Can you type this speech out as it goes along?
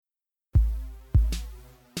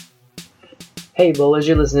Hey bowlers,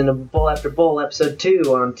 you're listening to Bowl After Bowl episode 2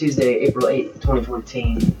 on Tuesday, April 8th,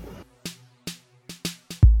 2014.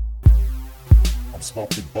 I'm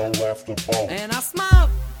smoking bowl after bowl. And I smoke.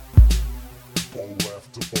 Bowl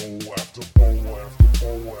after bowl after bowl after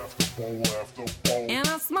bowl after bowl after bowl. And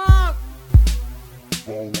I smoke.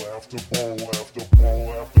 Bowl after bowl after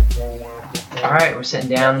bowl after bowl after bowl. Alright, we're sitting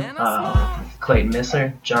down with Clayton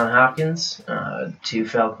Missler, John Hopkins, two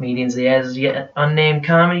fellow comedians that has yet unnamed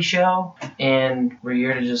comedy show, and we're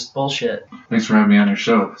here to just bullshit. Thanks for having me on your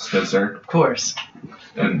show, Spencer. Of course.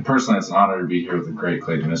 And personally, it's an honor to be here with the great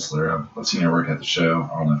Clayton Missler. I've seen your work at the show.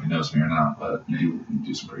 I don't know if he knows me or not, but you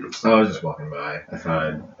do some pretty good stuff. I was just walking by.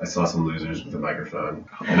 I saw some losers with a microphone.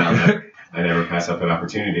 And I never pass up an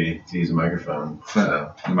opportunity to use a microphone.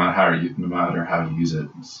 So. No matter how you use it,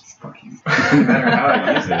 fuck you. No matter how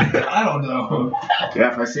I use it. I don't know.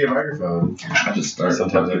 Yeah, if I see a microphone, I just start.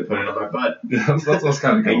 sometimes I put it on my butt. That's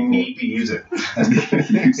kind of I cool. need to use it.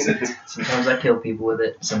 Use it. Sometimes I kill people with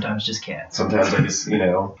it, sometimes just cats. Sometimes I just,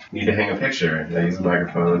 need to hang a picture and I use a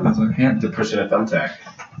microphone to push in a thumbtack.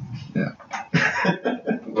 Yeah.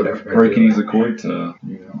 Whatever. Or you can use a cord to,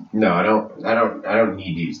 No, I don't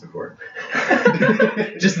need to use the cord.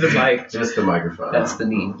 Just the mic. Just the microphone. That's the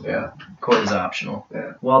need. Yeah. Cord is optional.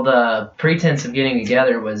 Yeah. Well, the pretense of getting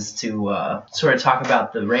together was to sort of talk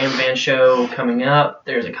about the Ram Band show coming up.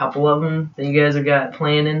 There's a couple of them that you guys have got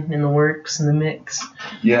planning in the works, in the mix.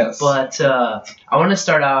 Yes. But I want to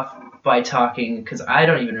start off by talking, because I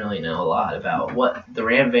don't even really know a lot about what the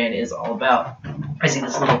Ram Band is all about. I see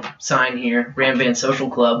this little sign here, Ram Band Social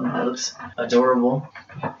Club. It looks adorable.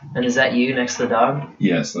 And is that you next to the dog?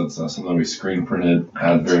 Yes, that's something we screen printed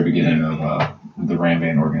at the very beginning of the Ram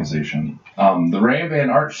Band organization. The Ram Band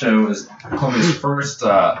Art Show is Columbia's first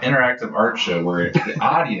interactive art show where the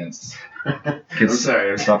audience gets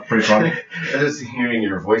sorry. stuff pretty funny. I'm just hearing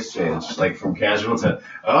your voice change, like from casual to,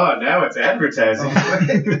 now it's advertising.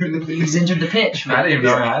 He's entered the pitch, I man. didn't even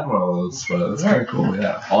know I had one of those, but that's kind of cool,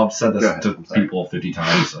 yeah. I've said this to people 50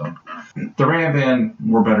 times, so. The Ram Band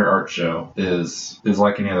More Better Art Show is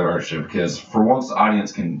like any other art show, because for once the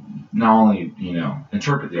audience can not only,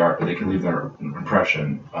 interpret the art, but they can leave their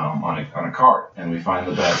impression on a card. And we find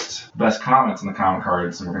the best comments in the comment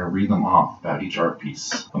cards, and we're going to read them off about each art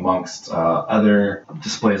piece. Amongst other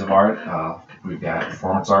displays of art, we've got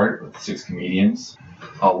performance art with 6 comedians,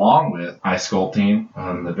 along with ice sculpting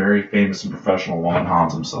and the very famous and professional Juan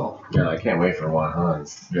Hans himself. Yeah, I can't wait for Juan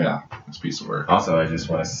Hans. Yeah, this piece of work. Also, I just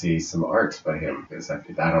want to see some art by him, because I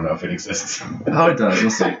don't know if it exists. Oh, it does.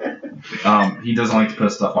 You'll see. He doesn't like to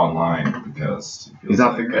put stuff online because He's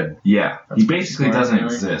not that good. Yeah, he basically smart, doesn't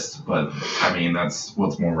really. exist, but I mean that's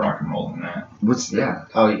what's more rock and roll than that. Yeah.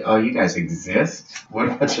 Oh, you guys exist? What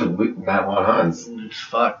a bunch of Matt Juan Hans.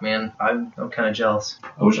 Fuck, man. I'm kind of jealous.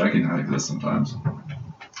 I wish I could not exist sometimes.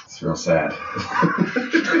 It's real sad.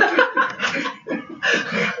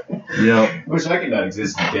 Yep. Wish I could not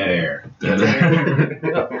exist in dead air.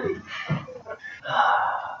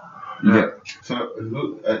 Yeah. So,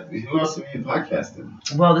 who else have you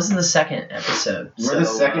podcasted? Well, this is the second episode. We're the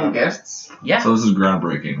second guests? Yeah. So this is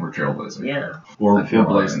groundbreaking. We're trailblazing. Yeah. Or I feel we're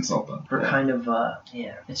blazing something. We're kind of,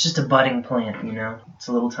 it's just a budding plant, It's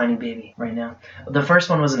a little tiny baby right now. The first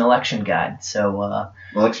one was an election guide, so,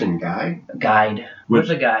 Election guy? guide. With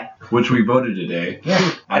a guy. Which we voted today.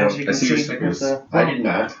 Yeah. I As you can see your see stickers. with I did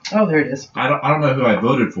not. Oh, there it is. I don't know who I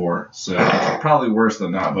voted for, so it's probably worse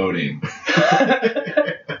than not voting.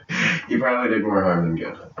 You probably did more harm than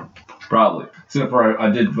good. Probably. Except for I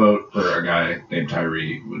did vote for a guy named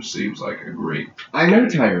Tyree, which seems like a great. I know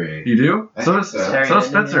Tyree. You do? I So think does so. so does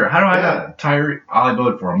Spencer. How do I Yeah. know Tyree? I'll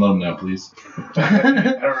vote for him. Let him know, please. I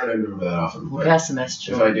don't run into him that often. We'll But pass the message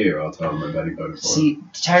if on. I do, I'll tell him my buddy voted for him. See,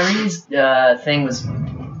 Tyree's thing was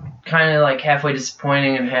kind of like halfway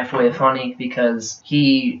disappointing and halfway funny, because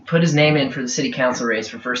he put his name in for the city council race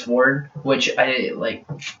for First Ward, which I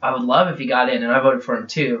would love if he got in, and I voted for him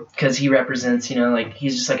too, because he represents,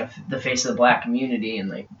 he's just like the face of the black community,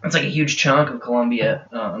 and it's like a huge chunk of Columbia,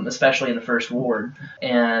 especially in the First Ward,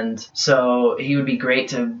 and so he would be great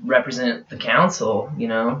to represent the council,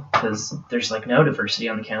 because there's no diversity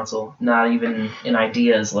on the council, not even in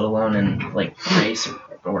ideas, let alone in race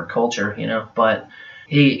or culture, but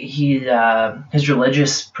his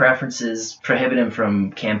religious preferences prohibit him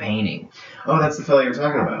from campaigning. Oh, that's the fellow you're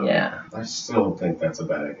talking about. Yeah. I still think that's a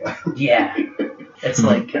bad idea. Yeah. It's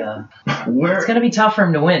like, Where? it's going to be tough for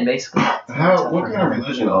him to win, basically. What kind of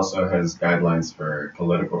religion also has guidelines for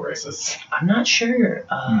political racists? I'm not sure.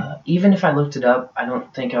 Even if I looked it up, I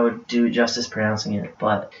don't think I would do justice pronouncing it.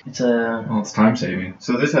 But it's a... Well, it's time saving.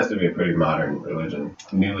 So this has to be a pretty modern religion,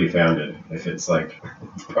 newly founded. If it's like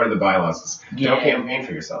part of the bylaws, is don't campaign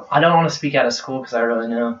for yourself. I don't want to speak out of school because I don't really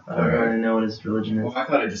know. I don't Okay. really know what his religion is. Well, I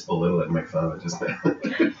thought I'd just belittle it and make fun of it just now.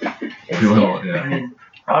 I mean,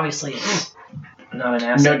 obviously, it's not an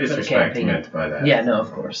asset No for the disrespect campaign. meant by that. Yeah, no,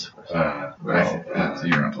 of course. Well, that's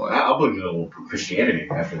you're not allowed. I'll belittle Christianity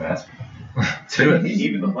after that. Do it.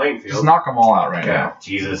 Even the playing field. Just knock them all out right Yeah, now.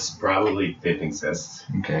 Jesus probably didn't exist.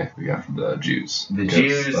 Okay, we got the Jews. The Because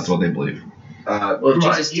Jews- That's what they believe. Well, if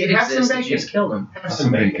Jesus did have exist, some the Jews bacon. killed him. Have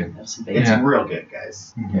some bacon. Have some bacon. It's Yeah. real good,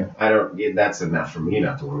 guys. Yeah. I don't. That's enough for me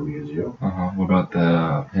not to want to be a Jew. What about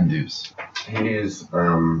the Hindus? Hindus,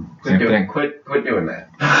 Same quit doing that.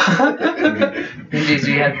 Hindus,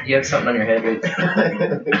 you have something on your head, right?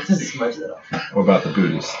 Just smudge that off. What about the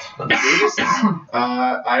Buddhists? Buddhists,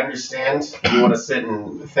 I understand you want to sit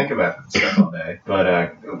and think about stuff all day, but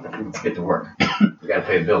let's get to work. We gotta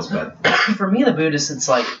pay the bills, bud. For me, the Buddhist, it's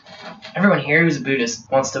like everyone here who's a Buddhist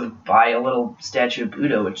wants to buy a little statue of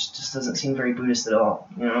Buddha, which just doesn't seem very Buddhist at all.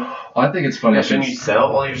 You know? Well, I think it's funny. Yeah, shouldn't you sell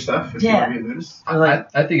all your stuff if you Yeah. want to be a Buddhist? I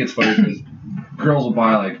think it's funny because girls will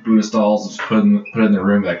buy like Buddhist dolls and just put in their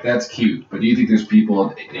room, like that's cute. But do you think there's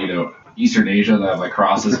people in Eastern Asia that have like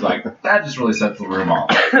crosses, like that just really sets the room off?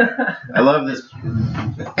 I love this.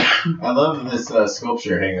 I love this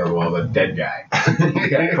sculpture hanging on the wall of a dead guy.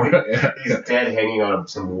 He's dead, hanging on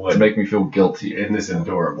some To wood. make me feel guilty. Isn't this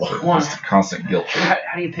adorable? Just constant guilt. How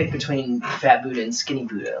do you pick between fat Buddha and skinny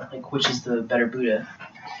Buddha? Like, which is the better Buddha?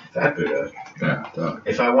 Fat Buddha. Yeah, duh.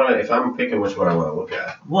 If I'm picking which one I want to look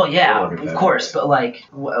at. Well, yeah, I'll look at of that. course, but like,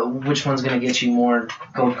 which one's gonna get you more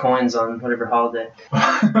gold coins on whatever holiday?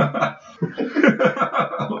 I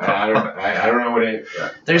don't know what it.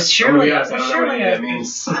 There's I'm surely, gonna be honest, I there's don't know what surely, it a,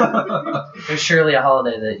 means. there's surely a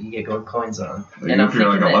holiday that you get gold coins on. Like, And I'm if you're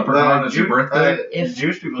like thinking a that, leprechaun, it's your birthday. If-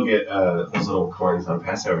 Jewish people get those little coins on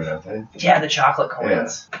Passover, don't they? yeah, the chocolate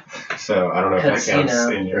coins. So I don't know if that 'Cause, you counts know,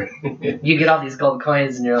 in your. You get all these gold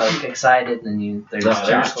coins and you're like excited, and then there's No, there's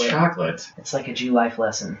chocolate. chocolate. It's like a Jew life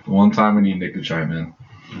lesson. One time we need Nick to chime in.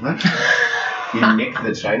 What? You nicked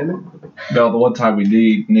the Chinaman? No, the one time we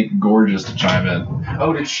need Nick Gorgeous to chime in.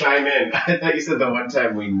 Oh, to chime in. I thought you said the one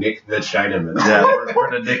time we nicked the Chinaman. Yeah,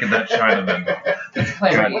 we're the Nick and that Chinaman.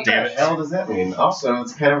 Play God right What damn the it. hell does that mean? Also,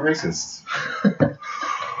 it's kind of racist.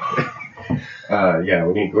 Yeah,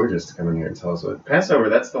 we need Gorgeous to come in here and tell us what. Passover,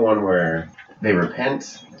 that's the one where they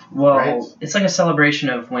repent. Well, Right. it's like a celebration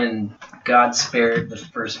of when God spared the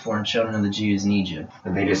firstborn children of the Jews in Egypt.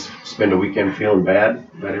 And they just spend a weekend feeling bad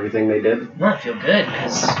about everything they did. Well, I feel good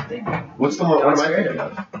because What's the one? What am I God's thinking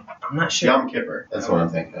of? I'm not sure. Yom Kippur. That's what I'm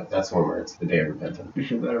thinking of. That's the one where it's the day of repentance. You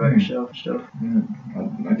feel better about yourself, still.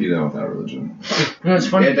 I do that without religion. No, it's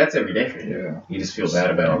funny. Yeah, that's every day for you. Yeah. You just feel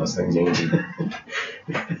bad about all those things you do.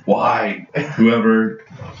 Why? Whoever.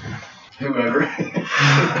 Whoever.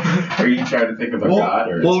 Are you trying to think of a god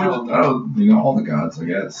or? all the gods, I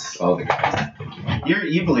guess. All the gods.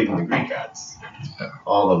 You believe in the Greek gods. Yeah.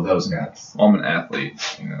 All of those gods. I'm an athlete,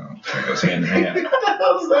 that goes hand in hand. What the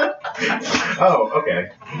hell is that? Oh, okay.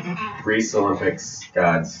 Greece, Olympics,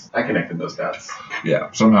 gods. I connected those dots.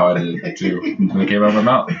 Yeah, somehow I did too. When it came out of my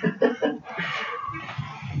mouth.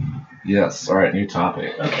 Yes. All right. New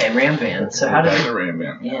topic. Okay, Ram Band. So how Back did to Ram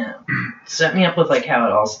Band. yeah? Set me up with like how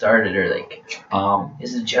it all started, or like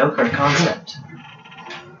is it a joke or a concept?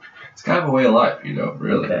 It's kind of a way of life,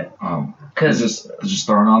 really. Okay. It's just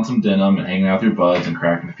throwing on some denim and hanging out with your buds and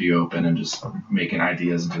cracking a few open and just making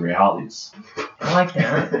ideas into realities. I like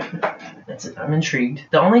that. That's it. I'm intrigued.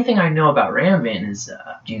 The only thing I know about Ram Van is,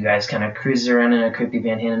 do you guys kind of cruise around in a creepy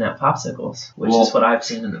van handing out popsicles, which is what I've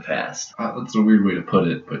seen in the past. That's a weird way to put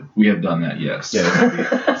it, but we have done that, yes. Yeah,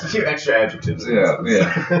 it's a few extra adjectives. Yeah.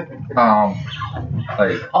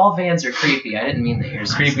 Like All vans are creepy. I didn't mean that you're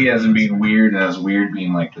creepy as in being weird, and as weird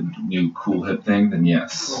being like the new cool hip thing, then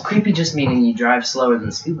yes. Well, creepy just meaning you drive slower than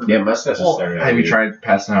the speed limit. Yeah, mustaches Well, started out Have you weird. tried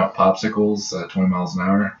passing out popsicles at 20 miles an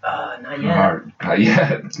hour? Not yet. Hard. Not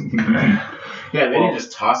yet. Yeah, then Well, you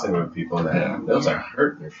just tossing with people and that. Yeah. Those are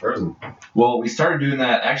hurt. They're frozen. Well, we started doing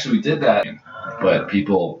that. Actually, we did that, but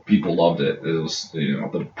people loved it. It was,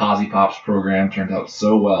 the Posy Pops program turned out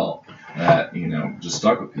so well that just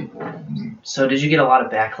stuck with people. So did you get a lot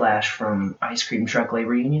of backlash from ice cream truck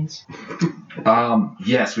labor unions?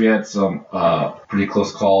 Yes, we had some pretty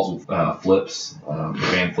close calls with flips,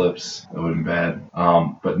 van flips. That would have been bad.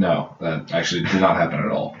 But no, that actually did not happen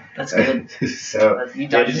at all. That's good. So You you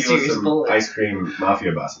dodged had a to deal with serious some bullet. ice cream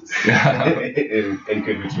mafia bosses in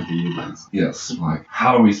cahoots with the unions. Yes, like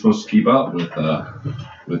how are we supposed to keep up with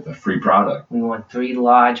a free product? We want 3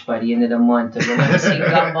 lodge by the end of the month. We're going to see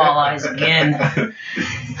gumball eyes again.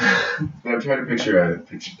 I'm trying to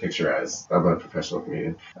picturize. I'm not a professional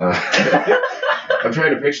comedian. I'm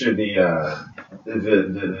trying to picture the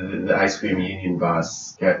ice cream union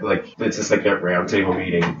boss. Like it's just like a round table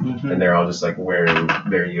meeting, and they're all just like wearing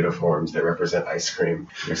their uniforms that represent ice cream.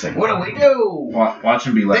 They're just like, what do we do? Watch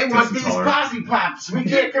them be like They want Tootsie these Taller. Posse Pops. We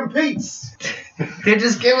can't compete. They're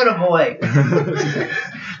just giving them away.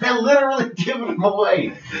 They're literally giving them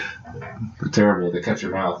away. They're terrible. They cut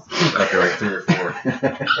your mouth after like 3 or 4.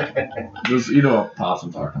 Those, what pops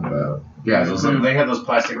I'm talking about. Yeah, they have those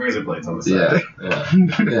plastic razor blades on the side.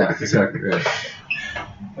 Yeah, exactly right.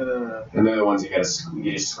 And they're the ones you just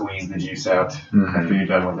squeeze the juice out after you're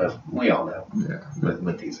done with it. We all know Yeah,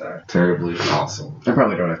 what these are. terribly awesome. I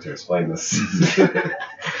probably don't have to explain this.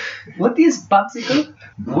 What is popsicle?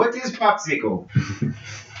 What is popsicle?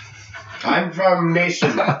 I'm from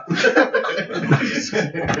Nation.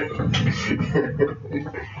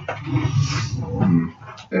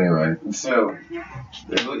 Anyway, so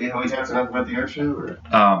have we talked enough about the art show? Or?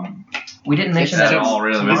 We didn't mention That's that. all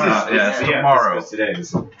really. Tomorrow. It's tomorrow. This was today.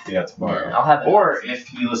 This is tomorrow. Yeah, I'll have it. Or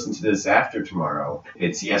if you listen to this after tomorrow,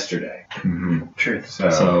 it's yesterday. Truth.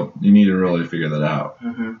 So you need to really figure that out.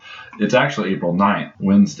 It's actually April 9th,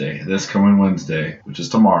 Wednesday. This coming Wednesday, which is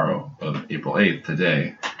tomorrow, of April 8th,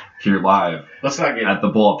 today, here live Let's not get at the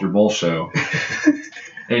Bull After Bull show.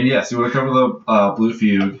 And yes, you want to come to the Blue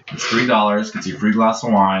Fugue. It's $3. Gets you a free glass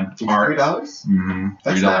of wine. $3.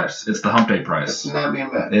 $3. It's the hump day price. That's not being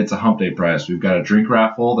bad. It's a hump day price. We've got a drink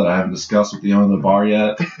raffle that I haven't discussed with the owner of the bar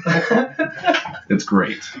yet. It's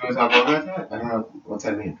great. You want to talk about that? I don't know what's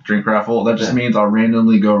that mean. Drink raffle. That just means I'll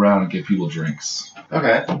randomly go around and give people drinks.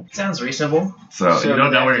 Okay. Sounds reasonable. So you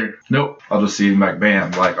don't know where you're. Nope. I'll just see you back.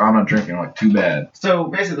 Bam. Like I'm not drinking. I'm like too bad. So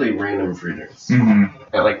basically, random free drinks.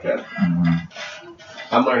 I like that.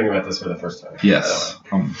 I'm learning about this for the first time. Yes.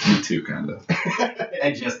 Me too, kind of.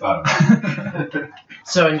 I just thought about it.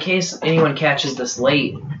 So in case anyone catches this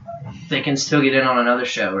late, they can still get in on another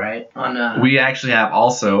show, right? On We actually have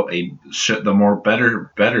also a the more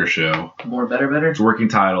better show. More Better. It's working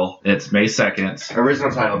title. It's May 2nd.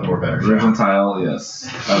 Original title, The More Better. Original title, yes.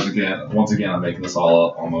 Once again, I'm making this all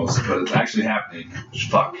up almost, but it's actually happening.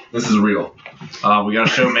 Fuck, this is real. We got a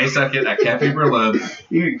show May 2nd at Cafe Berlin.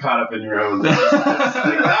 You get caught up in your own. This is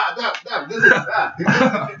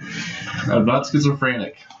I'm not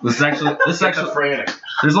schizophrenic. This is actually. frantic.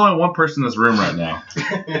 There's only one person in this room right now.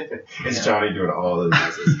 It's Johnny doing all of the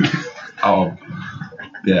voices. Oh,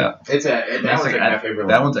 yeah.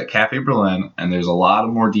 That one's at Cafe Berlin, and there's a lot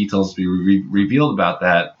of more details to be revealed about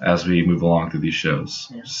that as we move along through these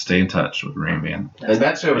shows. Yeah. Just stay in touch with Rain Band. And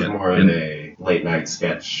that show is more of a late night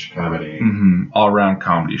sketch comedy. All around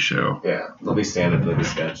comedy show. Yeah, there'll be stand up, there'll be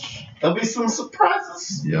sketch. There'll be some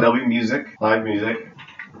surprises. Yep. There'll be music, live music.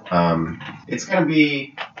 It's gonna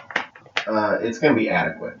be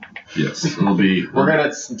adequate. Yes, it'll be. We're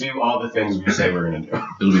gonna do all the things we say we're gonna do.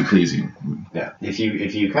 It'll be pleasing. Yeah. If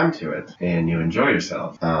you come to it and you enjoy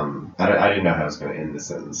yourself, I didn't know how I was gonna end the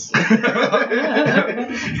sentence.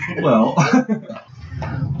 Well.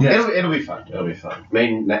 Yeah. It'll be fun. It'll be fun. May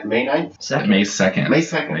 9th? May 2nd. May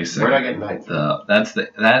 2nd. Where'd I get 9th?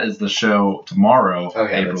 That is the show tomorrow,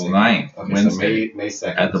 April 9th, okay, Wednesday, so May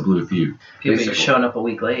 2nd. at the Blue Fugue. People are showing up a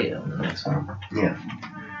week late on the next one. Yeah.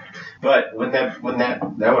 But wouldn't that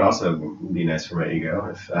would also be nice for my ego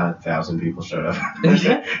if 1,000 people showed up on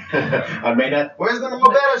May 9th. Where's the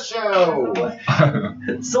More Better show?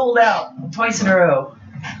 Sold out twice in a row.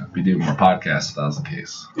 We do more podcasts if that was the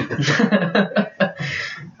case.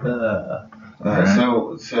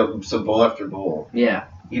 So bowl after bowl. Yeah.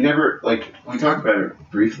 You never we talked about it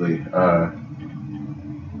briefly.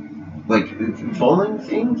 Bowling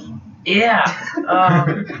themes. Yeah.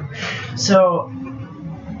 So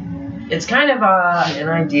it's kind of an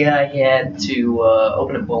idea I had to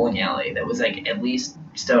open a bowling alley that was like at least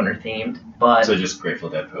stoner themed, but So just Grateful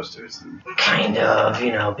Dead posters. kind of,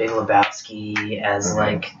 Big Lebowski as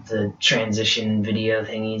like the transition video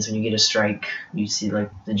thingies. When you get a strike, you see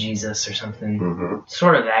like the Jesus or something.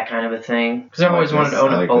 Sort of that kind of a thing. Because I've always wanted to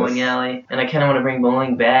own a bowling alley, and I kind of want to bring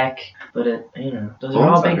bowling back. But those are Bowling's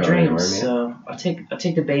all big not going dreams. anywhere, So I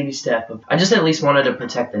take the baby step. I just at least wanted to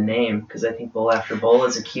protect the name because I think Bowl After Bowl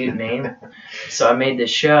is a cute name. So I made this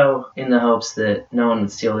show in the hopes that no one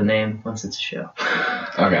would steal the name once it's a show.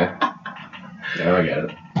 Okay. Now I get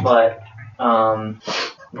it. But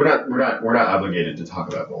We're not obligated to talk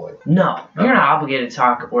about bowling. no, you're not obligated to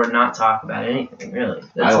talk or not talk about anything really.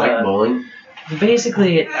 I like bowling.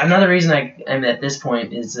 Basically, another reason I'm at this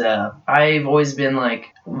point is I've always been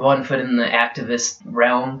like one foot in the activist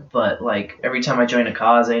realm, but like every time I join a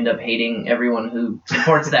cause, I end up hating everyone who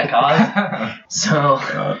supports that cause. So,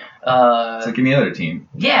 it's like any other team.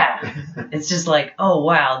 Yeah, it's just like, oh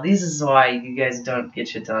wow, this is why you guys don't get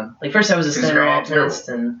shit done. Like first I was a standard activist,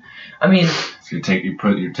 and I mean, so you're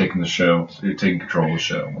taking the show, so you're taking control of the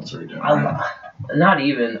show. That's what you're doing. Right? Not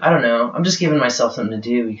even. I don't know. I'm just giving myself something to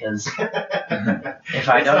do because if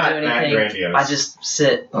I don't do anything, I just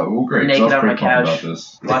sit naked on my couch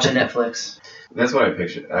watching Netflix. That's what I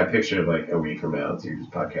pictured. I pictured like a week from now, you just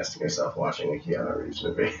podcasting yourself watching a Keanu Reeves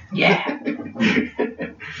movie. Yeah.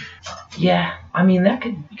 Yeah. I mean,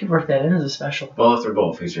 you could work that in as a special. Bowl After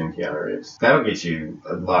Bowl featuring Keanu Reeves. That would get you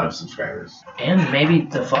a lot of subscribers. And maybe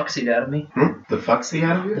the fuck suit out of me. The fuck suit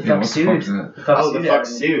out of you? The fuck suit. The fuck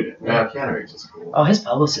suit. No, Keanu Reeves is cool. Oh, his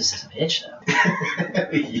publicist is a bitch though.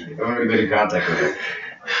 I'm gonna get in contact with her.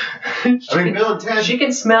 Bill and Ted. She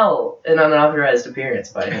can smell an unauthorized appearance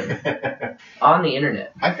by him on the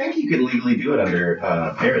internet. I think you could legally do it under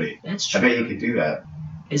parody. That's true. I bet you could do that.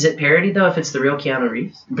 Is it parody though if it's the real Keanu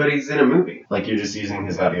Reeves? But he's in a movie. Like you're just using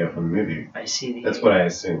his audio from the movie. I see. That's what I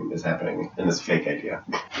assume is happening in this fake idea.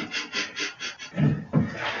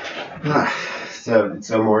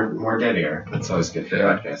 So more dead air. That's always good for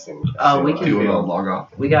podcasting. Oh, we can do a log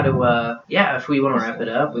off. We got to if we want to wrap it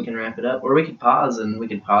up, we can wrap it up, or we could pause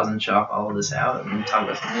and chop all of this out and talk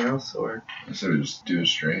about something else, or so we just do it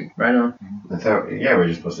straight. Right on. We're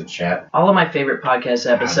just supposed to chat. All of my favorite podcast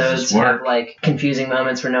episodes have like confusing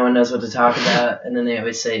moments where no one knows what to talk about, and then they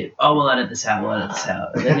always say, "Oh, we'll edit this out.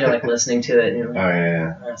 And then you're like listening to it. And you're like, oh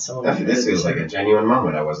yeah. This feels like a genuine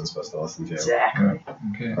moment I wasn't supposed to listen to. Exactly.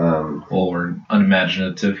 Okay. Well, we're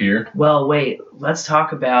unimaginative here. Well, wait. Let's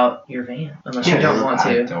talk about your van. Unless you don't want to.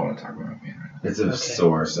 I don't want to talk about my van right now. It's a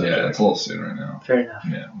sore subject. Yeah, it's a little soon right now. Fair enough.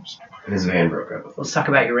 Yeah. His van broke up. Let's talk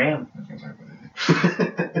about your RAM. I'm not gonna talk about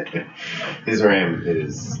anything. His RAM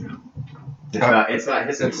is. It's not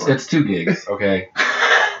his anymore. It's 2 gigs. Okay.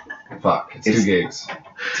 Fuck. It's 2 gigs.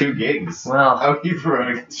 2 gigs. Well, how are you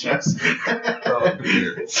promoting the shows?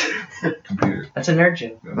 Computer. That's a nerd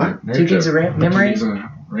joke. What? 2 gigs of RAM memory. 2 gigs of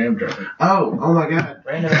RAM drive. Oh my god.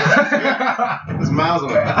 Random. It was miles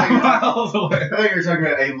away. I thought you were talking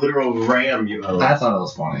about a literal RAM you own. I thought it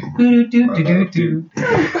was funny.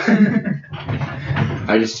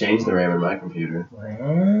 I just changed the RAM in my computer.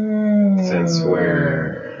 Wow. Since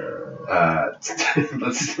we're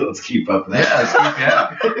let's keep up that.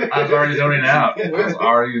 Yeah, I was already zoning out.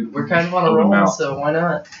 We're kind of on a roll, so why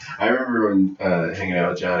not? I remember when hanging out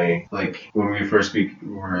with Johnny, like when we first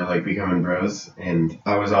were like becoming bros, and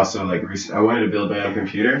I was also like I wanted to build my own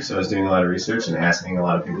computer, so I was doing a lot of research and asking a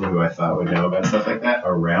lot of people who I thought would know about stuff like that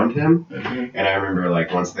around him. Mm-hmm. And I remember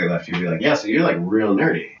like once they left, you'd be like, "Yeah, so you're like real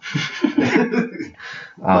nerdy."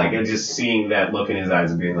 Like and just seeing that look in his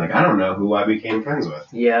eyes and being like, "I don't know who I became friends with."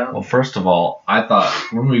 Yeah. Well, first of all, I thought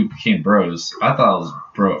when we became bros, I thought it was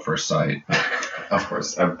bro at first sight. Of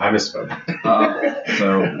course, I misspoke.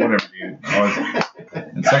 So whatever, dude.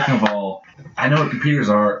 And second of all, I know what computers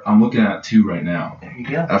are. I'm looking at 2 right now. There you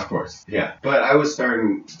go. Of course. Yeah. But I was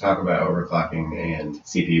starting to talk about overclocking and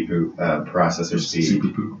CPU processor speed.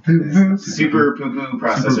 Super poo-poo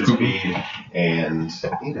processor speed. And,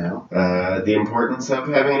 the importance of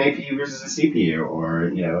having an APU versus a CPU. Or,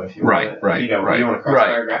 if you want to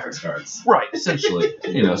crossfire graphics cards. Right. Essentially.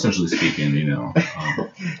 Essentially speaking,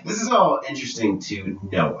 This is all interesting to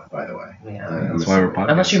know, by the way. Yeah. That's why we're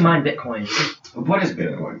podcasting. Unless you mine Bitcoin. What is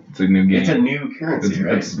Bitcoin? It's a new game. It's a new currency,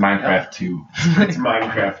 right? It's Minecraft 2. It's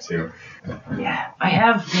Minecraft 2. Yeah. I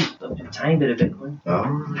have a tiny bit of Bitcoin.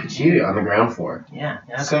 Oh, look at you on the ground floor. Yeah.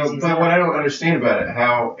 But what I don't understand about it,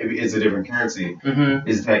 how it's a different currency,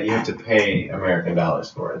 is that you have to pay American dollars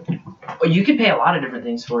for it. Well, you could pay a lot of different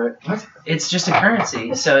things for it. What? It's just a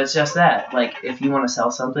currency, so it's just that. Like, if you want to sell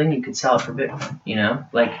something, you could sell it for Bitcoin,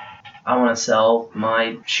 Like, I want to sell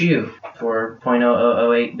my shoe. for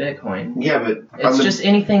 0.0008 Bitcoin. Yeah, but It's just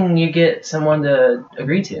anything you get someone to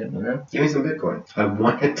agree to, you know? give me some Bitcoin. I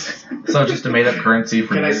want it. So it's just a made up currency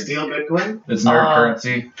for Can I nerds. steal Bitcoin? It's nerd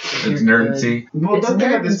currency. It's nerdency. Well, It's don't they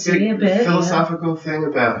have this big nerdency a bit, philosophical thing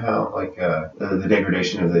about how, like, the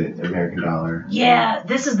degradation of the American dollar? Yeah,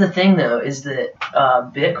 this is the thing though, is that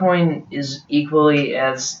Bitcoin is equally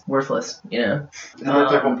as worthless, you know? Isn't that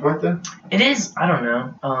their whole point, then? It is, I don't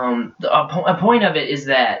know. A point of it is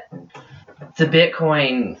that the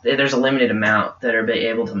Bitcoin, there's a limited amount that are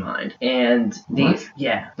able to mine, and What? there's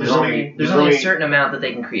There's only only- a certain amount that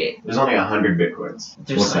they can create. There's only 100 Bitcoins.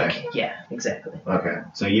 There's We'll like, say. yeah, exactly. Okay,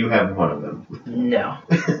 so you have one of them. No.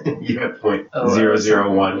 You have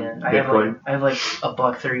 .001 Yeah, Bitcoin. I have like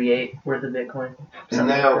 $1.38 worth of Bitcoin. And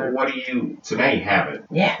now, what do you? So now you have it.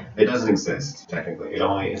 Yeah, It doesn't exist technically. It's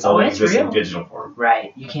Oh, only it's exists in real? digital form.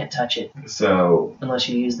 right. You can't touch it So unless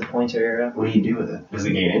you use the pointer arrow. what do you do with it? Does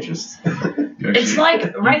it gain interest? It's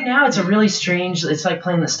like right now it's a really strange. It's like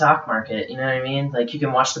playing the stock market. You know what I mean? Like you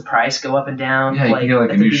can watch the price go up and down. Yeah, you can get like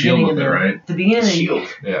at a the new shield beginning with of it, right? The beginning of the Shield.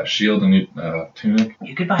 Yeah, shield and new tunic.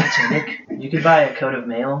 You could buy a tunic. You could buy a coat of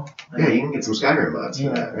mail. Yeah, you can get some Skyrim mods Yeah.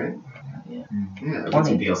 for that, right? Yeah. Yeah, get some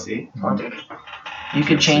Plenty. DLC. Plenty. You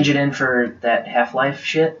could change it in for that Half-Life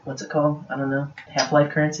shit. What's it called? I don't know.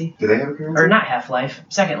 Half-Life currency? Do they have a currency? Or not Half-Life.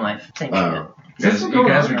 Second Life. Same shit. Oh. You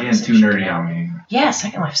guys are getting too nerdy on me. Yeah,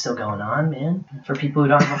 Second Life's still going on, man. For people who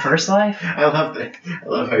don't have a First Life. I love that. I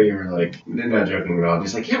love how you were like, not joking at all.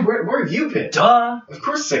 Just like, yeah, where have you been? Duh! Of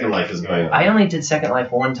course, Second Life is going on. I only did Second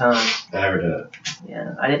Life one time. I never did it.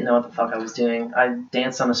 Yeah, I didn't know what the fuck I was doing. I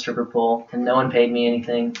danced on a stripper pole, and no one paid me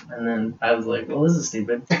anything. And then I was like, well, this is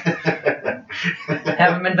stupid.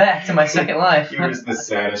 Haven't been back to my Second Life. You were the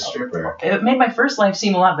saddest stripper. It made my First Life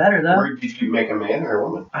seem a lot better, though. Or did you make a man or a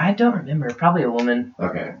woman? I don't remember. Probably a woman.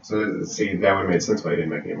 Okay, so see, that would have made sense why you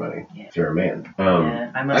didn't make any money Yeah. if you're a man.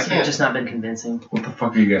 Yeah, I must I can't- have just not been convincing. What the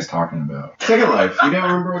fuck are you guys talking about? Second Life. You don't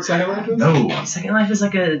remember what Second Life is? No. Second Life is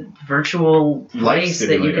like a virtual Life place that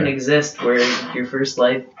you simulator. can exist where your First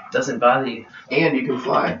Life doesn't bother you. And you can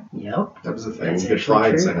fly. Yep. That was the thing. That's You could actually fly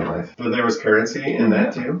in true. Second Life. But there was currency in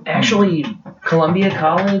that too. Actually, Columbia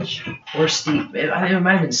College or it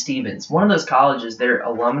might have been Stevens. One of those colleges, their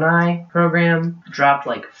alumni program dropped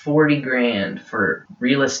like 40 grand for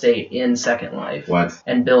real estate in Second Life. What?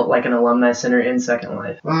 And built like an alumni center in Second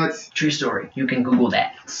Life. What? True story. You can Google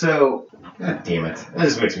that. So, god damn it. That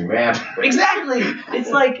just makes me mad. Exactly.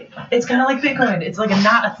 It's kind of like Bitcoin. It's like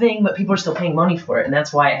not a thing, but people are still paying money for it, and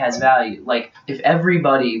that's why it has value. Like if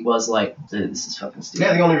everybody was like, this is fucking stupid.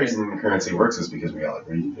 Yeah, the only reason currency works is because we all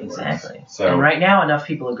agree it works. Exactly. So, And right now, enough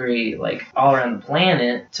people agree, like all around the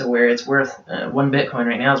planet, to where it's worth one Bitcoin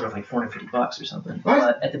right now is worth like $450 or something. What?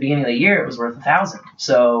 But at the beginning of the year, it was worth 1,000.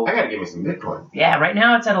 So I gotta give me some Bitcoin. yeah, right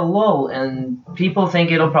now it's at a lull, and people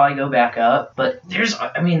think it'll probably go back up. But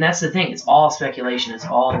that's the thing. It's all speculation. It's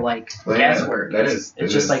all like Well, yeah, guesswork. that It's is-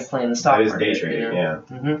 it's it just is- like playing the stock That is market. day trading, you know?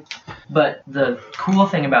 yeah. hmm But the cool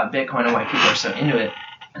thing about Bitcoin and why people are so into it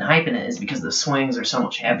and hyping it is because the swings are so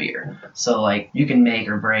much heavier. So like you can make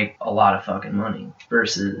or break a lot of fucking money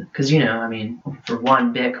versus because for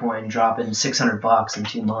one Bitcoin dropping $600 in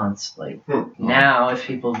 2 months, like now if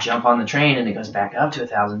people jump on the train and it goes back up to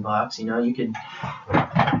 $1,000, you could.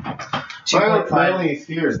 My only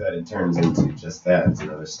fear is that it turns into just that. It's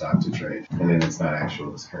another stock to trade. And then it's not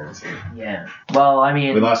actual, it's currency. Yeah. Well,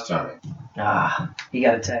 We lost Johnny. he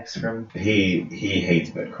got a text from He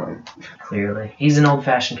hates Bitcoin. clearly. He's an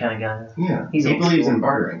old-fashioned kind of guy. Yeah. He's he old believes school. in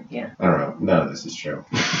bartering. Yeah. I don't know. None of this is true.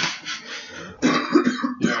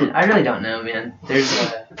 Yeah, I really don't know, man. There's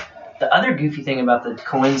the other goofy thing about the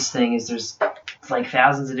coins thing is there's like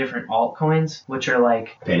thousands of different altcoins, which are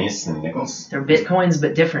like Pennies and nickels. they're bitcoins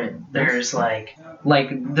but different. There's like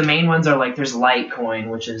the main ones are like there's Litecoin,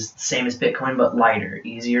 which is the same as Bitcoin but lighter,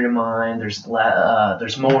 easier to mine. There's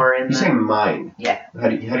more in You say there. mine. Yeah. How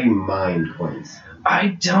do you mine coins? I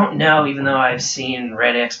don't know, even though I've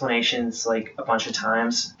read explanations like a bunch of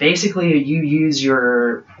times. Basically, you use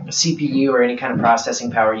your CPU or any kind of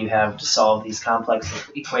processing power you have to solve these complex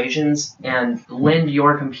equations and lend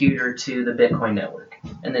your computer to the Bitcoin network.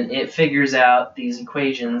 And then it figures out these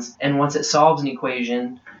equations, and once it solves an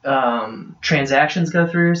equation, transactions go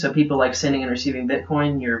through. So people like sending and receiving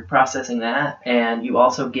Bitcoin, you're processing that, and you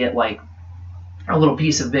also get like a little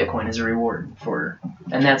piece of Bitcoin as a reward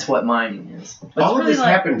and that's what mining is. But All it's of this really,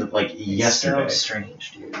 like, happened like yesterday. So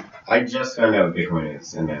strange, dude. I just found out what Bitcoin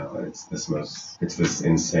is, and now it's this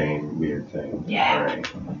insane weird thing. Yeah.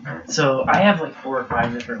 Right. So I have like 4 or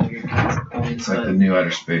 5 different weird kinds of coins, It's like but the new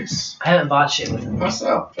outer space. I haven't bought shit with them. How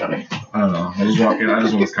so, Johnny? I don't know. I just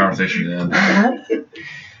want this conversation to end.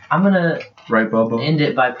 I'm gonna Right, Bobo? end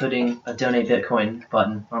it by putting a donate Bitcoin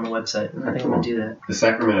button on the website. I think I'm gonna do that. The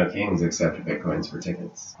Sacramento Kings accept Bitcoins for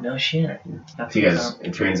tickets. No shit. If you guys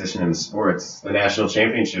transition into sports, the national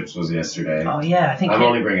championships was yesterday. Oh yeah, I think I'm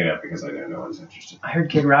only bringing it up because I know no one's interested. I heard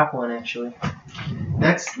Kid Rock won actually.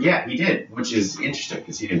 He did, which is interesting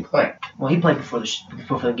because he didn't play. Well, he played before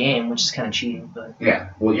the game, which is kind of cheating, but. Yeah,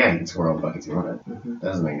 he can score all the buckets he wanted. Mm-hmm. That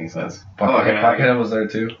doesn't make any sense. Buckethead was there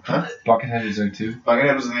too. Huh? Buckethead was there too.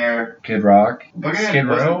 Buckethead was there. Kid Rock. Buckethead Skid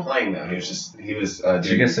wasn't Row? playing though. He was.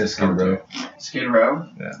 You can say Skid Row. Skid Row.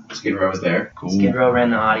 Yeah. Skid Row was there. Cool. Skid Row ran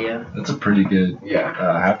the audio. That's a pretty good Yeah.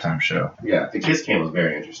 halftime show. Yeah. The Kiss Cam was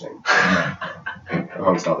very interesting.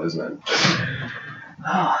 Amongst all those men.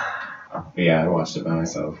 But yeah, I watched it by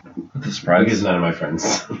myself. That's a surprise. Because none of my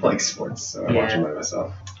friends like sports, so I watched it by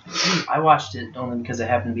myself. I watched it only because it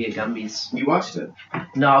happened to be at Gumby's. You watched it?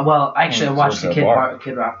 No, well, actually, I watched the that Kid bar.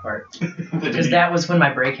 Rock part because that was when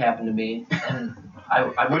my break happened to be, and I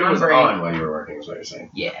When went it on was break. on while you were working, is what you're saying.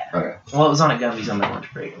 Yeah. Okay. Well, it was on at Gumby's on my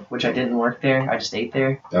lunch break, which I didn't work there. I just ate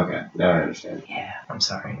there. Okay, now I understand. Yeah, I'm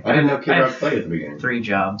sorry. I didn't know Kid I Rock have played at the beginning. 3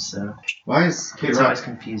 jobs, so Why is Kid it's Rock? always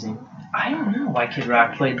confusing. I don't know why Kid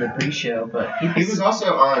Rock played the pre-show, but He was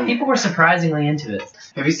also on. people were surprisingly into it.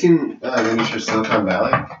 Have you seen the new show Silicon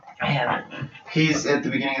Valley? I haven't. He's at the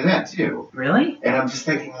beginning of that too, Really? and I'm just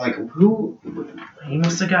thinking like, who? He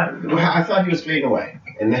must have got. I thought he was fading away,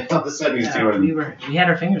 and then all of a sudden he's Yeah, doing. we had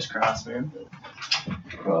our fingers crossed, man.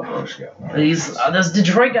 Well, Bush got one. Those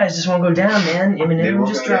Detroit guys just won't go down, man. They Eminem won't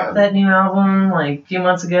just go dropped down. that new album like a few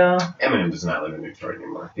months ago. Eminem does not live in Detroit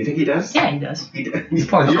anymore. You think he does? Yeah, he does. He does. He's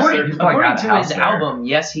probably According got a to house his there. album,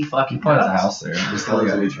 yes, he fucking He probably has a does. house there. He I'm still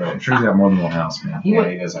lives in sure Detroit. he's got more than one house, man. He Yeah,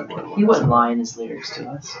 would. he does have more than one. He wouldn't lie in his lyrics to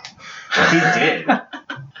us. He did.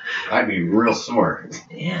 I'd be real sore.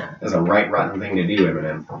 Yeah, That's a right rotten thing to do,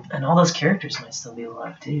 Eminem. and all those characters might still be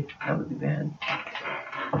alive too. That would be bad.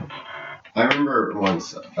 I remember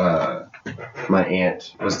once my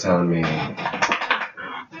aunt was telling me,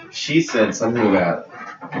 she said something about,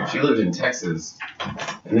 she lived in Texas,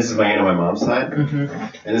 and this is my aunt on my mom's side,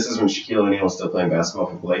 Mm-hmm. and this is when Shaquille O'Neal was still playing basketball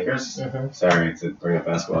for the Lakers. Mm-hmm. Sorry to bring up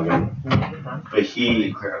basketball again. But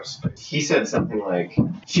he said something like,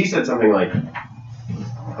 she said something like,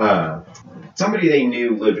 somebody they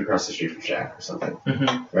knew lived across the street from Shaq or something,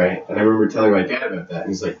 Mm-hmm. right? And I remember telling my dad about that, and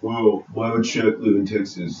he's like, whoa, why would Shaq live in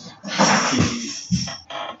Texas?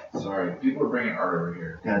 Sorry, people are bringing art over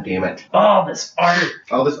here. God damn it. Oh, this art.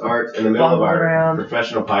 All this art in the middle of Bumble our around.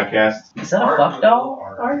 professional podcast. Is that a fuck doll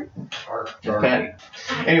art? Art. Pat.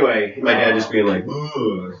 Anyway, my dad just being like,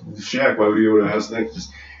 ooh, Shaq, why would you own a house like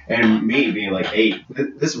this? And me being like 8.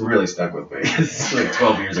 This really stuck with me. This is like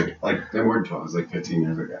 12 years ago. Like, more than 12. It was like 15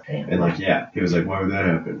 years ago. And like, yeah. He was like, why would that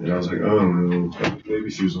happen? And I was like, oh, no. Maybe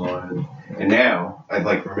she was lying. And now, I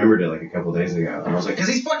like remembered it like a couple days ago. And I was like, because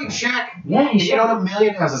he's fucking Shaq. Yeah, He should own a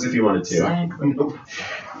million houses if he wanted to. Exactly.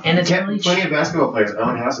 And it's really Plenty of basketball players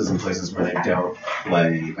own houses in places where they don't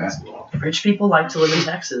play basketball. rich people like to live in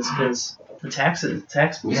Texas because the tax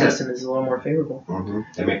Yeah. system is a little more favorable. Mm-hmm.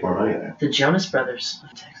 They make more money there. The Jonas Brothers live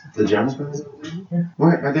in Texas. The Jonas Brothers? Yeah.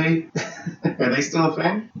 What are they? Are they still a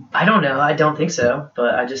thing? I don't know. I don't think so,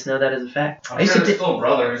 but I just know that as a fact. I used to they're still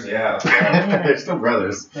brothers, yeah. They're still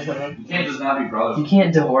brothers. You can't just not be brothers. You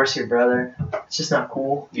can't divorce your brother. It's just not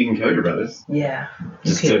cool. You can kill your brothers Yeah. You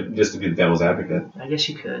just could. to be the devil's advocate, I guess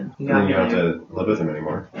you could. You and then you got don't have to live with them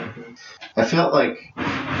anymore. I felt like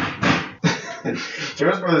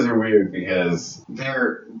Jonas Brothers are weird because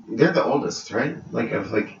they're the oldest, right? They're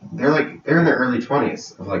in their early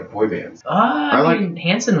 20s of like boy bands. I mean,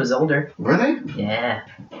 Hanson was older. Were they? Yeah.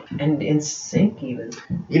 And in sync even.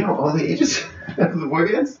 You know all the ages of the boy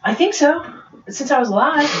bands? I think so. Since I was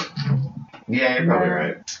alive. Yeah, you're probably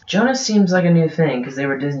right. Jonas seems like a new thing because they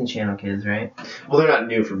were Disney Channel kids, right? Well, they're not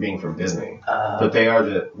new for being from Disney, but they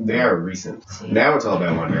are recent. Now it's all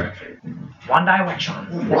about One Direction. One Direction.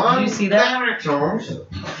 Did you see that?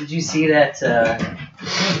 Did you see that?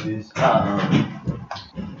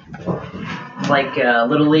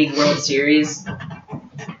 Little League World Series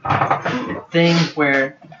thing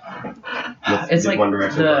where it's like One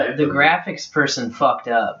Direction the graphics person fucked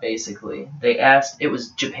up. Basically, they asked, it was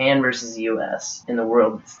Japan versus the U.S. in the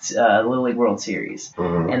Little League World Series,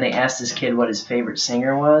 and they asked this kid what his favorite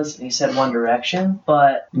singer was, and he said One Direction,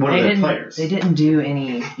 but One of the players. They didn't do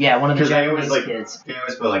any. Yeah, one of the Because Japanese kids. they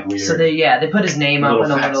always put like weird. So they put his name up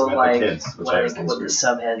in a facts little about like the kids, which I always think is with the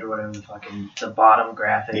weird. subhead or whatever the bottom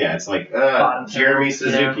graphic. Yeah, it's like Bottom Jeremy thing,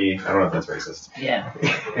 you know? Suzuki. I don't know if that's racist. Yeah.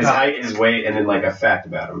 His height, his weight, and then like a fact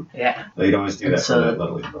about him. Yeah. They don't always do And that so for the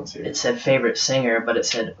Little League ones here. It said favorite singer, but it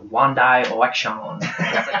said Wandai Election.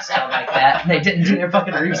 It's like spelled like that. They didn't do their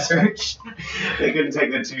fucking research. They couldn't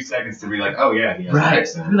take the 2 seconds to be like, oh yeah, he has an Right.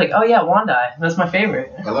 accent. We're like, oh yeah, Wandai. That's my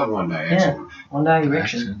favorite. I love One Day, actually. Wandai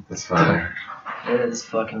Erection. That's fine. It is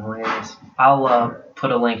fucking hilarious. I'll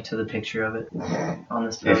put a link to the picture of it on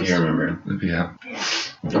this post. If you remember. Yeah.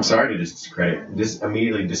 I'm sorry to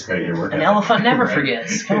immediately discredit your work. An ethic, elephant never right?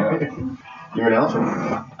 forgets. Come on. You're an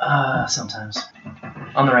elephant? Sometimes.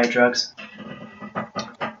 On the right drugs.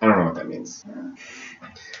 I don't know what that means. I'm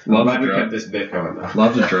Love's glad a we kept drug. this bit going, though.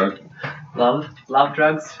 Love's a drug. Love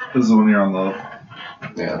drugs. This is when you're on love.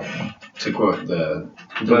 Yeah. To quote the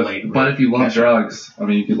But, late... but if you love Kesha. drugs, I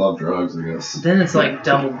mean, you could love drugs, I guess. Then it's like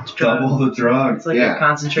double drug. Double the drugs. It's like Yeah. a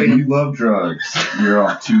concentrated. You love drugs. You're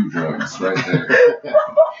on 2 drugs right there.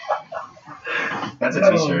 That's a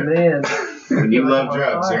Oh t-shirt. man. When you Give us love one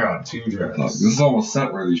drugs, fire. you're on 2 Fuck, drugs. this is almost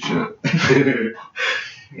set-worthy shit.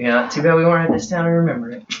 Yeah, too bad we weren't at this town to remember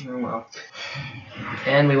it. Oh well.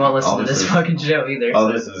 And we won't listen All to this this is- fucking show either. All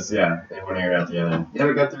this is, yeah, they want to hear out the other. You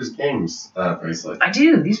ever got those games bracelet? I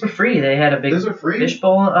do. These were free. They had a big Those are free?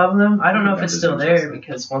 fishbowl of them. I don't know if That it's is still there interesting.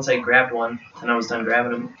 because once I grabbed one and I was done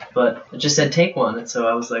grabbing them, but it just said take one, and so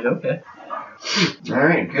I was like, okay.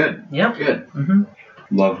 Alright, good. Yep. Good. Mhm.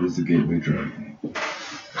 Love is the gateway drug.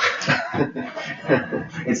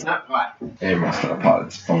 It's not pot. Anymore. It's not pot,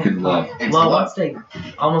 it's fucking love. It's Well, love. once they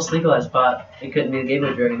almost legalized pot, it couldn't be a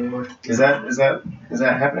gateway drug anymore. Is that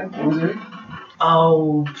happening in Missouri?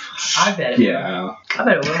 Oh, I bet it. Yeah. I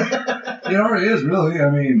bet it will. It already is, really. I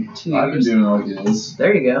mean, Two I've been years. doing it like it is.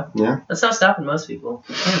 There you go. Yeah. That's not stopping most people.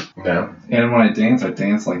 No. And when I dance like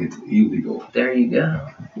it's illegal. There you go.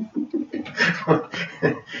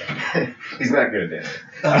 He's not good at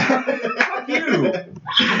Fuck dancing. you!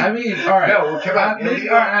 I mean, alright. No, well, come on. Maybe,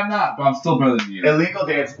 alright, I'm not, but I'm still better than you. Illegal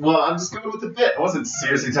dance. Well, I'm just going with the bit. I wasn't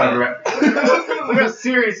seriously talking about. I was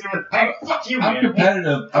serious. Hey, fuck you, I'm man.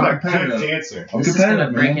 competitive. I'm I'm a good competitive. dancer. I'm This is gonna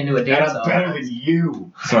competitive, break man. into a And dance I'm off. better than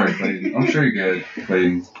you. Sorry, Clayton. I'm sure you're good,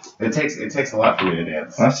 Clayton. It takes a lot for me to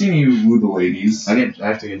dance. I've seen you woo the ladies. I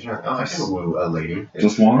have to get drunk. Oh, I can woo a lady.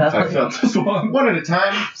 Just one? I felt Just one? one at a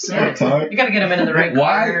time. Sir. You gotta get them into the right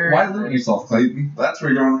corner. Why limit yourself, Clayton? That's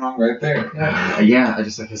where you're going wrong right there. Yeah, I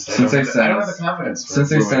just like I said. Sensei I don't have says- the confidence. for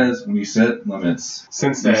Sensei wooing. says when you set limits, you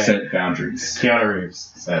Sensei. set boundaries. Keanu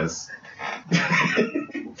Reeves says.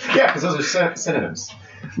 Yeah, because those are synonyms.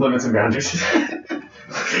 Limits and boundaries.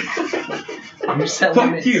 You set Fuck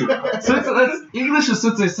limits. you. That's English is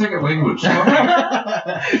Sensei's second language.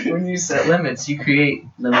 When you set limits, you create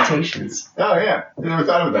limitations. Oh yeah, I never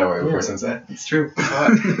thought of it that way before, Yeah. Sensei. It's true.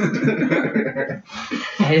 Fuck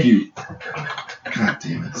Hey, you. God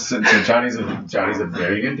damn it. So Johnny's a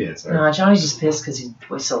very good dancer. no, Johnny's just pissed because he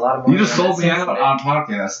wasted a lot of money. You just on sold that me out Sensei. on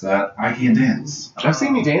podcasts that I can dance. I've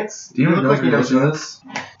seen you dance. Do you know look what like you know this?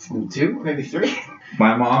 2, maybe 3.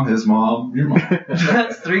 My mom, his mom, your mom.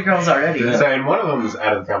 That's 3 girls already. Yeah. So, and one of them is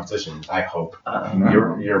out of the competition. I hope. My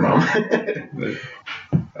Your mom.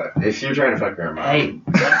 If you're trying to fuck grandma. Hey,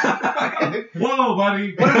 Whoa,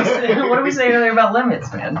 buddy. what are we saying earlier about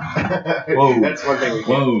limits, man? Whoa. That's one thing we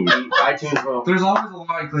Whoa. can't. iTunes won't. There's always a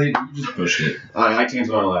line, Clayton. You just pushed it. iTunes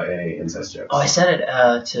won't allow any incest jokes. Oh, I set it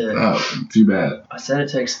to Oh, too bad.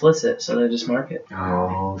 explicit, so they just mark it.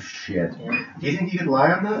 Oh shit. Yeah. Do you think you could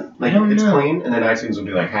lie on that? Like, I don't it's know. clean, and then iTunes will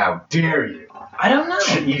be like, "How dare you? I don't know.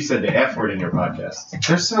 You said the F word in your podcast."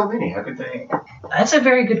 There's so many. How could they? That's a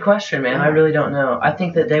very good question, man. I really don't know. I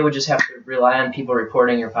think that they would just have to rely on people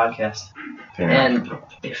reporting your podcast. And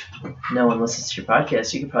if no one listens to your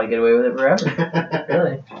podcast, you could probably get away with it forever.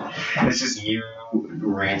 Really. It's just you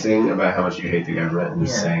ranting about how much you hate the government and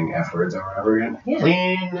just Yeah. saying F words over and over again. Yeah.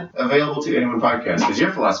 Clean, available to anyone podcast, because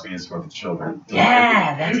your philosophy is for the children.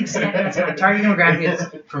 Yeah, that's exactly. That's my target demographic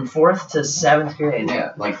is from 4th to 7th grade.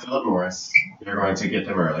 Yeah, like Philip Morris. You're going to get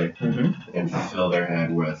them early Mm-hmm. and fill their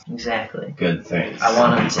head with Exactly. good things. I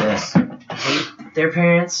want them to hate their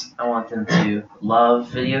parents. I want them to love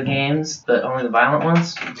video games, but only the violent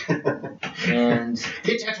ones. And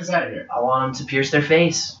Get Tetris out of here. I want them to pierce their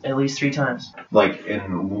face at least 3 times. Like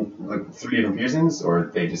in like 3 different piercings,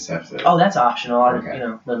 or they just have to. Oh, that's optional. Okay.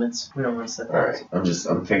 Limits. We don't want to set All those.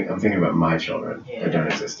 right. I'm thinking about my children. Yeah. They don't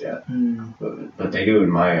exist yet, Hmm. but they do in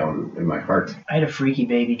my heart. I had a freaky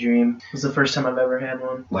baby dream. It was the first time I've ever had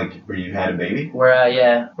one. Like where you had a baby.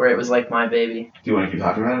 Where it was like my baby. Do you want to keep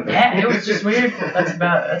talking about it? Yeah, it was just weird.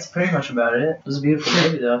 That's pretty much about it. It was a beautiful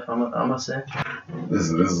baby though, if I must say.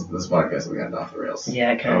 This podcast has gotten off the rails.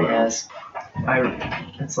 Yeah, it kind of Oh, well. has.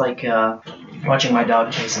 It's like watching my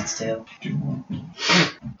dog chase its tail.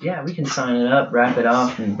 Yeah, we can sign it up, wrap it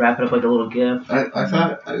off, and wrap it up like a little gift. I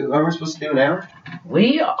thought, are we supposed to do an hour?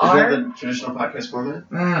 We Is that are, the traditional podcast format?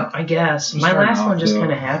 I guess. We're My starting last off, one just though.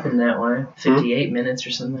 kind of happened that way. 58 minutes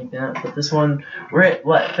or something like that. But this one, we're at,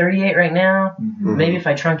 what, 38 right now? Mhm. Maybe if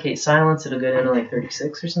I truncate silence, it'll go down to like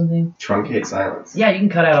 36 or something. Truncate silence. Yeah, you can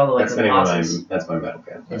cut out all the like That's the the name of pauses. that's my metal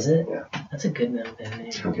band. Is it? Yeah. That's a good metal band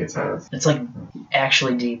name. Truncate silence. It's like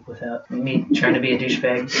actually deep without me trying to be a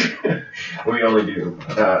douchebag. We only do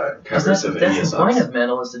 'Cause covers of that's India the point songs. of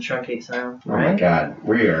metal is to truncate silence, Oh my right? god,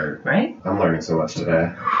 we are. Right? I'm learning so much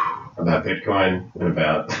today about Bitcoin and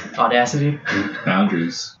about Audacity.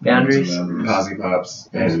 Boundaries. Boundaries. Posy Pops,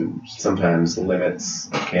 and sometimes limits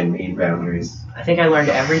can mean boundaries. I think I learned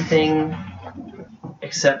everything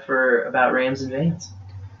except for about Rams and Vans.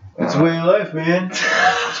 That's way of life, man.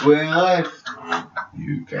 It's way of life.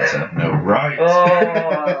 You guys have no right.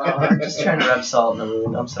 Oh, I'm just trying to rub salt in the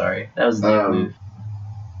wound. I'm sorry. That was a dick move.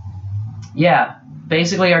 Yeah,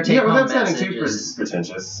 basically our take-home without sounding message too is...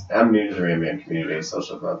 pretentious, I'm new to the Rain Band community,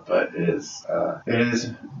 social club, but it's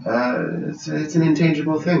an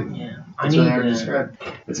intangible thing. Yeah, I That's need what I would to... describe.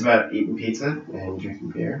 It's about eating pizza and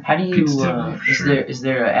drinking beer. How do you... Pizza, sure. is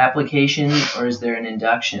there an application or is there an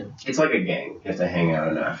induction? It's like a gang. You have to hang out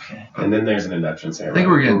enough. Okay. And then there's an induction ceremony. I think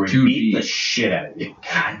we're getting where we too beat the deep. shit out of you.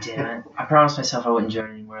 God damn it. I promised myself I wouldn't join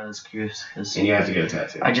any more of those groups because And you have to get a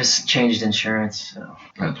tattoo. I just changed insurance, so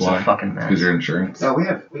That's it's a why. fucking mess. Because your insurance. No, we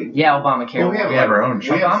have. Yeah, Obamacare. Well, we We have our own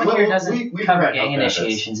shit. Obamacare doesn't we cover provide gang health benefits.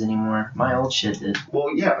 initiations anymore. My old shit did.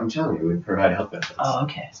 Well, yeah, I'm telling you, we provide health benefits. Oh,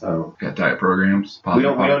 okay. So Got diet programs. we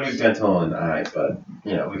don't Positive use dental and eye, but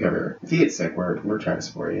we cover. If you get sick, we're trying to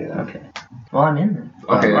support you. Okay. Well, I'm in then.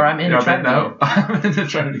 Okay. Or I'm in Yeah, trying no. I'm in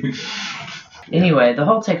trying to. Anyway, the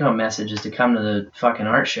whole take-home message is to come to the fucking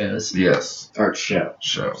art shows. Yes. Art show.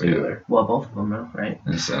 Show. Yeah. Singular. Well, both of them, though, right?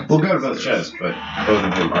 In a sense. We'll go to both shows, but both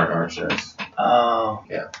of them aren't art shows. Oh.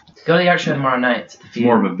 Yeah. Go to the art show tomorrow night. It's at the It's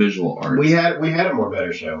more Field. of a visual art. We had a more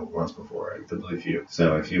better show once before at the Blue View.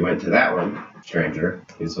 So if you went to that one, stranger,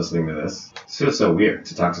 who's listening to this, it feels so weird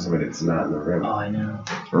to talk to somebody that's not in the room. Oh, I know.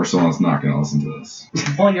 Or someone's not going to listen to this.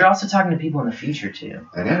 Well, you're also talking to people in the future, too.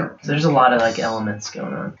 I know. So there's a lot of, like, elements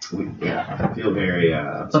going on. I feel very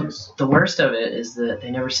obtuse. The worst of it is that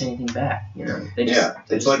they never say anything back, you know? They just, Yeah,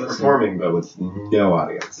 they it's just like listen. performing, but with no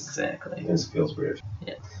audience. Exactly. It feels weird.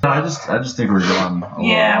 I just think we're going.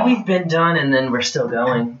 Yeah, we've been done and then we're still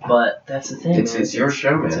going, but that's the thing, man. It's your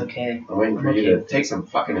show, man. It's okay. I'm waiting for I'm you okay. to take some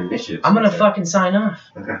fucking initiative. I'm gonna fucking sign off.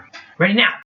 Okay. Ready now.